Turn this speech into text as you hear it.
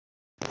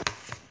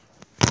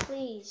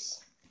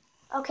please.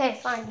 Okay,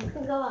 fine. You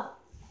can go up.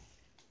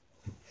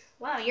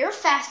 Wow, you're a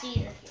fast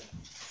eater.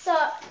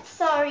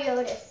 Sorry,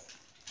 Otis.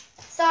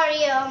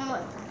 Sorry,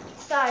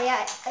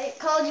 I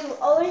called you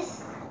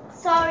Otis.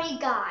 Sorry,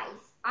 guys.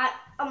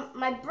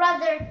 My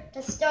brother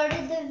just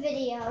started the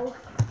video,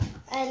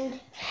 and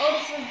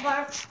Otis was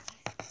barking.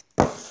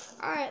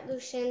 All right,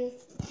 Lucian,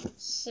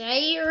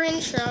 say your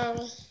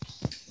intro.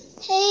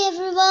 Hey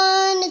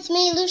everyone, it's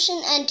me,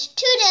 Lucian, and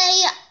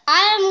today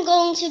I'm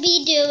going to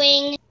be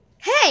doing...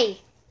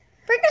 Hey,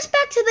 bring us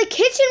back to the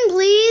kitchen,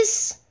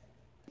 please.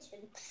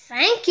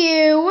 Thank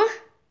you.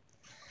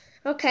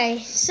 Okay,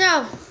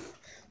 so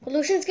what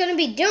Lucian's going to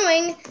be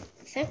doing,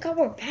 thank God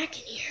we're back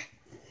in here.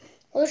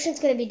 What Lucian's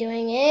going to be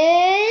doing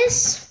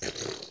is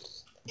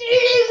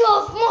eating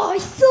off my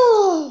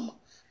thumb.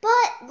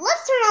 But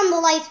let's turn on the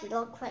lights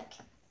real quick.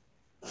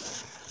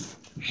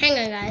 Hang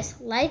on, guys.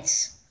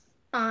 Lights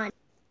on.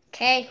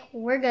 Okay,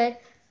 we're good.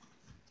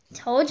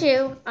 Told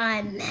you,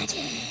 I'm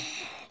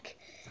magic.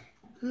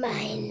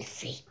 Mind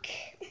freak.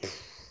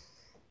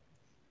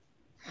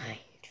 Mind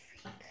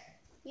freak.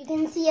 You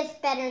can see us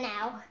better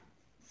now.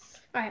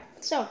 Alright,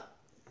 so,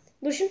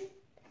 Lucian,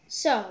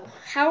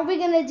 how are we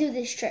going to do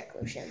this trick,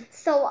 Lucian?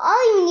 So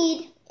all you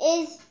need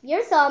is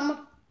your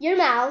thumb, your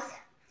mouth,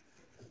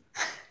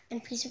 and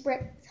a piece of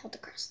bread without the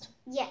crust.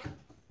 Yeah.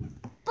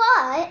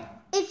 But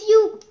if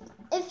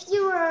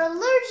you are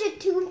allergic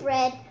to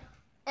bread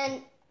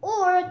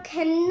or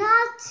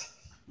cannot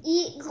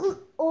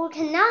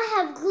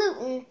have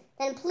gluten,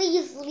 then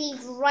please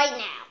leave right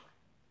now.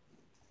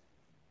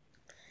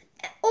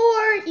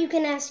 Or you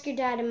can ask your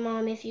dad and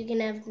mom if you can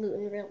have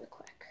gluten really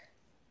quick.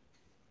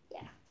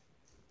 Yeah.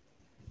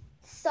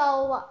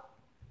 So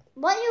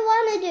what you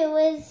want to do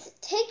is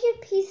take your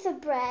piece of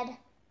bread.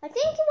 I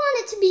think you want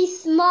it to be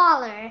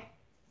smaller.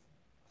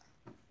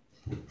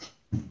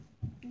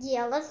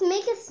 Yeah, let's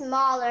make it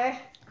smaller.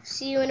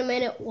 See you in a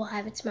minute. We'll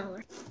have it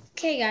smaller.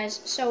 Okay, guys.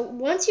 So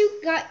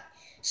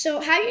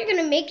how you're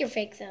gonna make your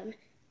fake thumb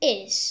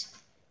is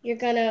you're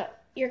gonna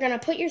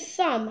put your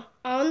thumb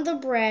on the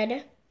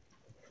bread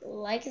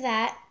like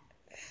that,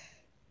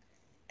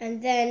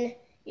 and then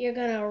you're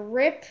gonna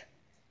rip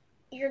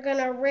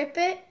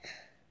it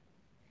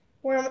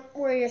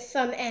where your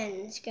thumb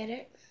ends. Get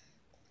it?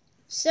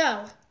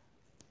 So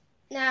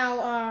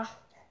now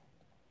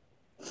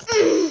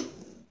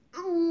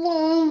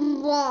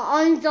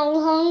I'm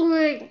so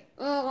hungry.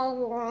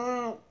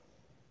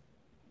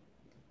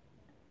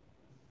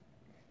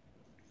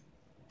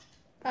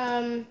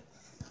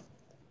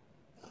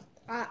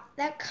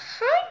 That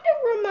kind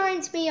of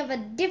reminds me of a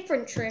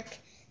different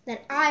trick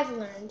that I've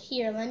learned.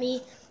 Here, let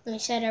me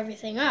set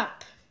everything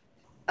up.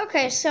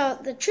 Okay, so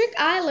the trick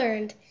I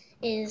learned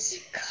is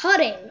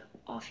cutting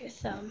off your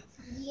thumb.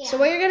 Yeah. So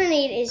what you're gonna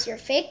need is your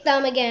fake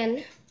thumb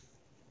again,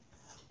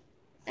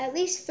 at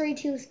least 3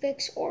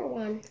 toothpicks or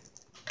 1,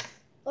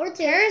 or 2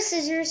 pair of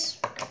scissors,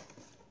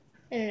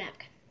 and a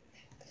napkin.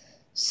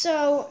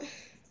 So,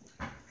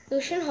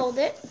 Lucian, hold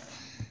it.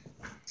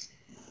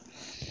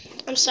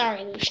 I'm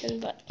sorry, Lucian,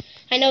 but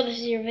I know this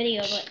is your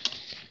video, but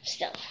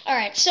still.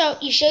 Alright, so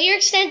you show your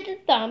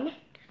extended thumb,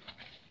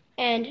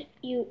 and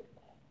you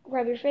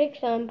grab your fake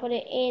thumb, put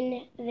it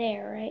in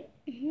there, right?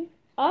 Mm-hmm.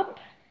 Up.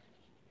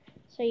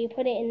 So you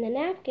put it in the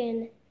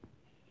napkin,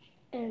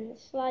 and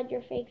slide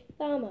your fake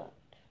thumb up.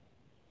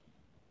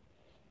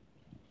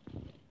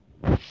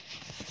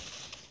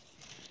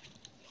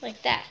 Like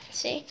that,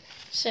 see?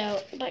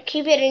 So, but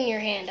keep it in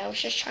your hand. I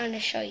was just trying to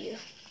show you.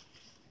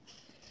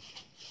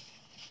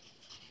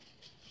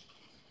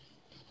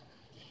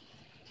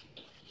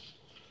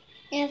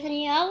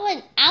 Anthony, I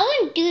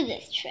wouldn't do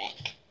this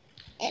trick.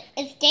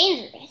 It's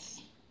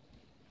dangerous.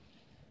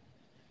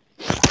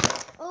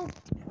 Oh,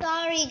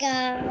 sorry,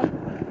 guys.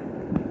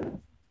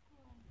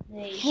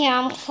 Yeah,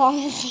 I'm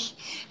clumsy.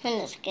 I'm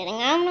just kidding.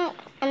 I'm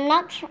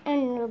not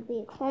trying to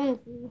be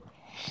clumsy.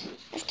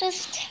 It's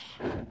just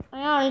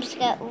my arms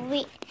get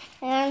weak.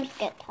 My arms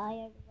get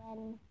tired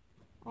when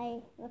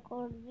I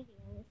record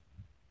videos.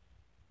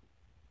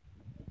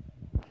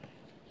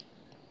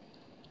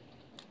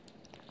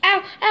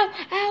 Ow, ow,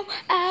 ow,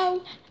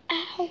 ow,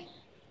 ow.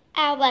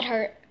 Ow, that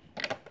hurt.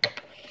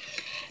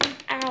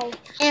 Ow.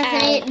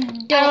 Anthony,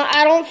 ow.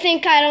 I don't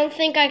think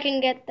I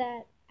can get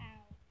that.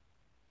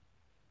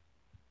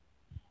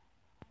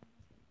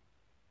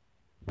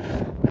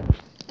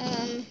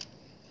 Ow.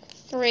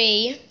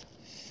 3,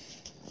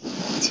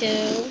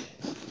 2.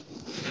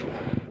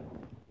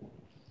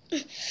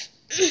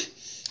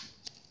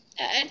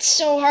 It's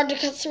so hard to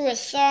cut through a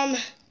thumb.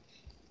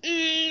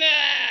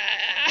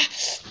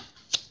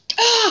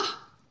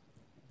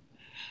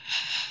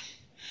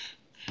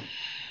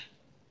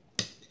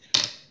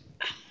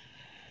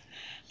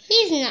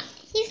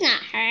 He's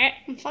not hurt.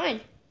 I'm fine.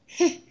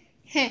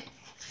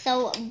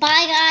 So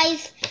bye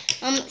guys.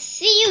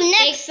 See you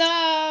next. Fake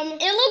thumb.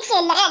 It looks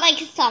a lot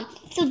like a thumb.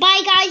 So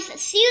bye guys.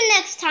 See you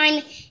next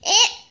time.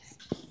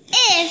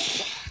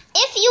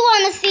 If you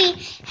want to see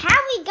how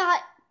we got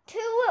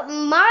to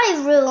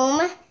my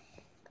room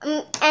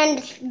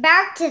and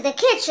back to the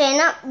kitchen,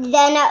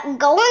 then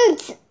go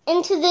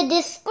into the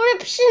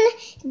description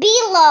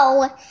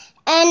below,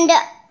 and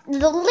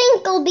the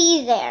link will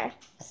be there.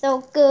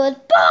 So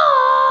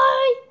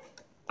goodbye.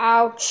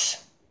 Ouch.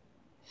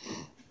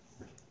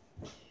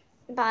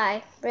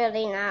 Bye,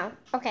 really now.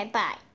 Okay, bye.